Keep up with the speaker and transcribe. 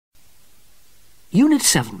Unit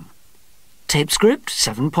 7. Tape script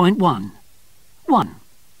 7.1. 1.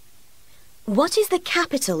 What is the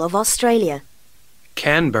capital of Australia?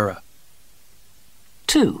 Canberra.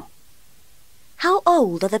 2. How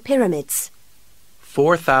old are the pyramids?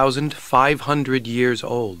 4,500 years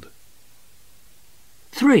old.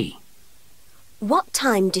 3. What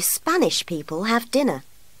time do Spanish people have dinner?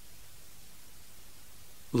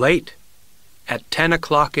 Late. At 10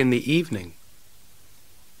 o'clock in the evening.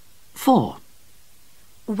 4.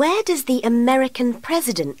 Where does the American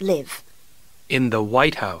president live? In the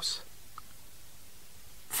White House.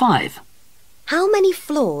 5. How many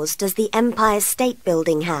floors does the Empire State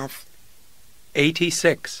Building have?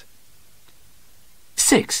 86.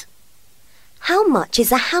 6. How much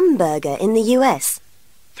is a hamburger in the US?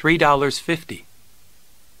 $3.50.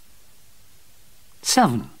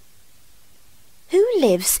 7. Who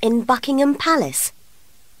lives in Buckingham Palace?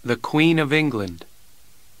 The Queen of England.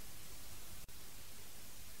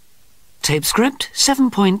 Tape script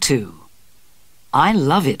 7.2. I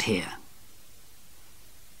love it here.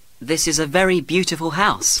 This is a very beautiful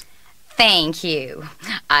house. Thank you.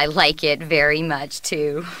 I like it very much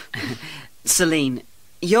too. Celine,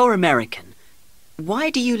 you're American.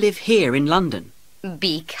 Why do you live here in London?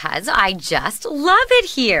 Because I just love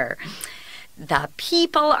it here. The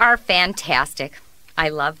people are fantastic. I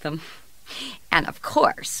love them. And of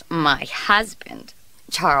course, my husband,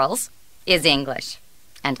 Charles, is English.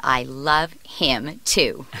 And I love him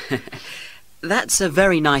too. That's a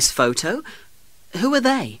very nice photo. Who are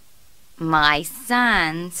they? My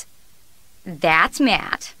sons. That's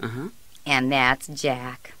Matt. Uh-huh. And that's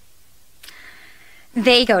Jack.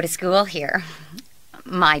 They go to school here.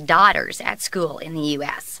 My daughter's at school in the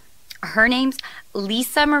U.S. Her name's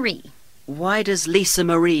Lisa Marie. Why does Lisa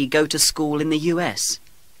Marie go to school in the U.S.?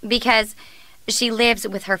 Because she lives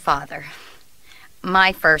with her father.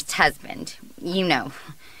 My first husband, you know,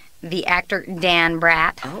 the actor Dan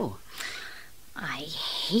Bratt. Oh. I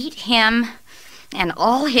hate him and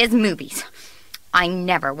all his movies. I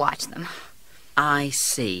never watch them. I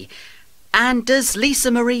see. And does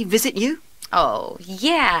Lisa Marie visit you? Oh,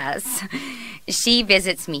 yes. She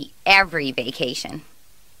visits me every vacation.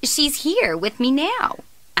 She's here with me now.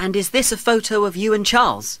 And is this a photo of you and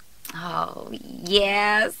Charles? Oh,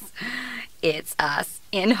 yes. It's us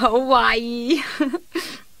in Hawaii.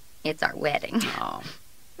 It's our wedding. Oh.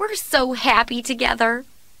 We're so happy together.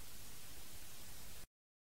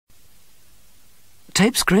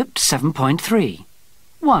 Tape script 7.3.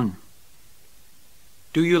 1.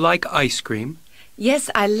 Do you like ice cream? Yes,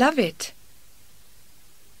 I love it.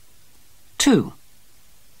 2.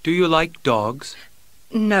 Do you like dogs?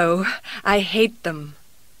 No, I hate them.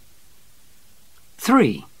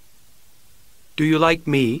 3. Do you like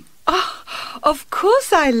me? Oh, of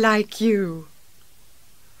course I like you.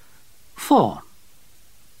 4.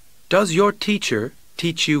 Does your teacher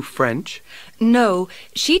teach you French? No,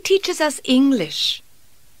 she teaches us English.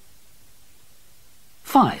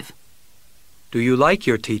 5. Do you like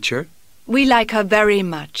your teacher? We like her very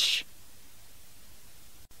much.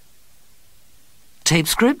 Tape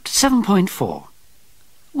script 7.4.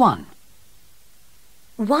 1.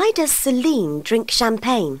 Why does Celine drink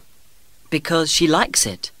champagne? Because she likes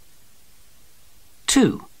it.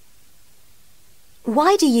 2.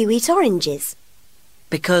 Why do you eat oranges?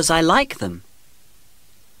 Because I like them.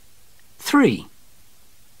 3.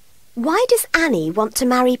 Why does Annie want to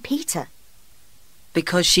marry Peter?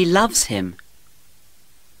 Because she loves him.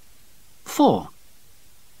 4.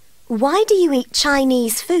 Why do you eat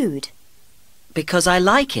Chinese food? Because I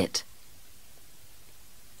like it.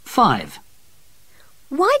 5.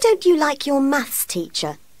 Why don't you like your maths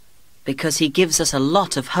teacher? Because he gives us a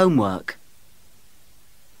lot of homework.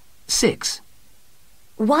 6.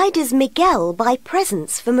 Why does Miguel buy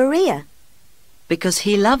presents for Maria? Because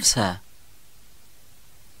he loves her.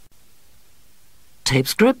 Tape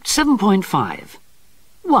script 7.5.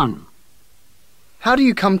 1. How do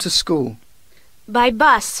you come to school? By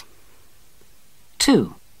bus.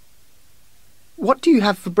 2. What do you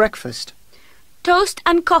have for breakfast? Toast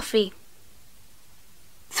and coffee.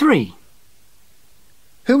 3.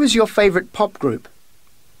 Who is your favourite pop group?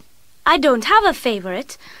 I don't have a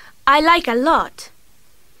favorite. I like a lot.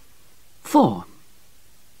 4.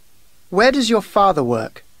 Where does your father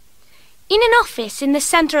work? In an office in the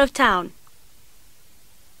centre of town.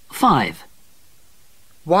 5.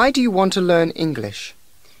 Why do you want to learn English?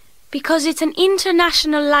 Because it's an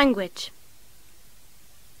international language.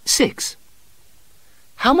 6.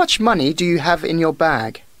 How much money do you have in your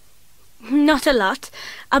bag? Not a lot.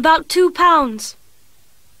 About £2.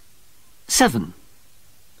 7.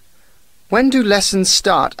 When do lessons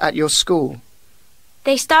start at your school?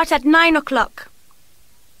 They start at 9 o'clock.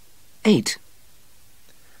 8.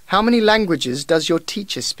 How many languages does your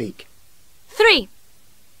teacher speak? 3.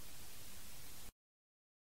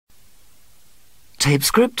 Tape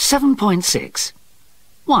script 7.6.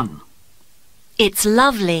 1, It's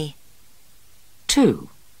lovely. 2,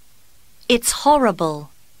 It's horrible.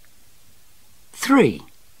 3,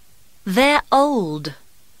 They're old.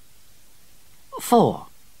 4,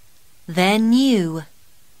 They're new.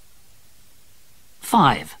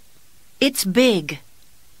 5, It's big.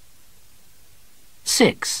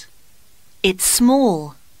 6, It's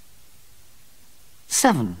small.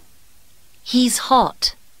 7, He's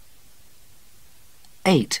hot.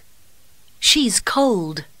 8, She's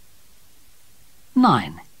cold.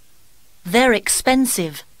 9, They're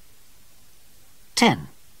expensive. 10.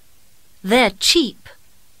 They're cheap.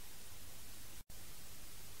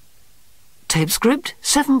 Tape script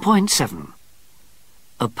 7.7.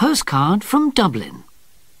 A postcard from Dublin.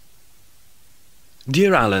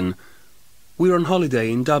 Dear Alan, we're on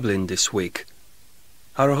holiday in Dublin this week.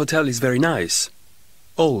 Our hotel is very nice,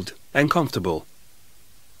 old and comfortable.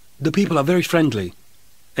 The people are very friendly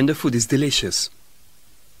and the food is delicious.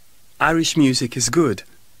 Irish music is good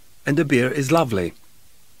and the beer is lovely.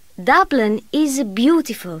 Dublin is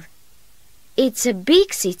beautiful. It's a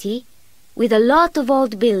big city with a lot of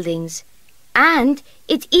old buildings, and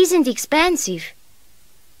it isn't expensive.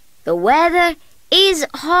 The weather is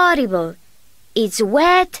horrible. It's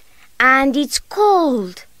wet and it's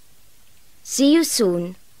cold. See you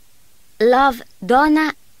soon. Love,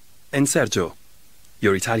 Donna. And Sergio,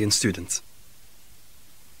 your Italian students.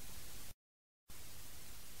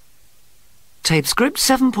 Tape script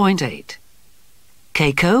 7.8.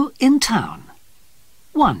 Keiko in town.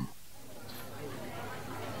 1,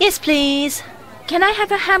 Yes, please. Can I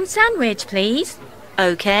have a ham sandwich, please?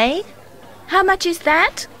 Okay. How much is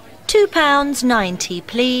that? £2.90,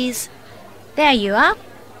 please. There you are.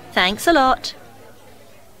 Thanks a lot.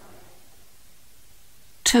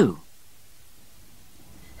 2,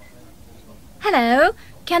 Hello.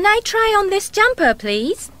 Can I try on this jumper,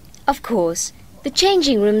 please? Of course. The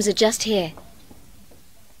changing rooms are just here.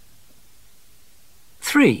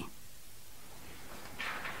 3,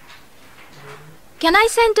 Can I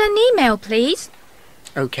send an email, please?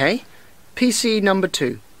 OK. PC number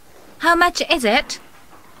 2. How much is it?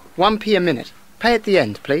 1p a minute. Pay at the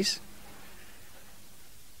end, please.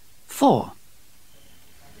 4,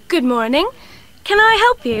 Good morning. Can I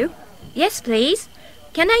help you? Yes, please.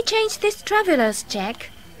 Can I change this traveler's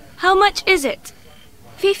check? How much is it?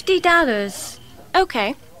 $50.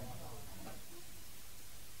 Okay.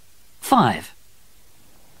 5,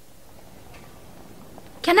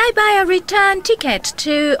 Can I buy a return ticket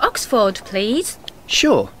to Oxford, please?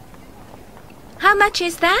 Sure. How much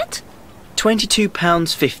is that?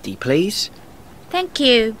 £22.50, please. Thank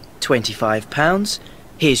you. £25.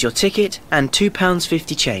 Here's your ticket and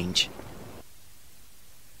 £2.50 change.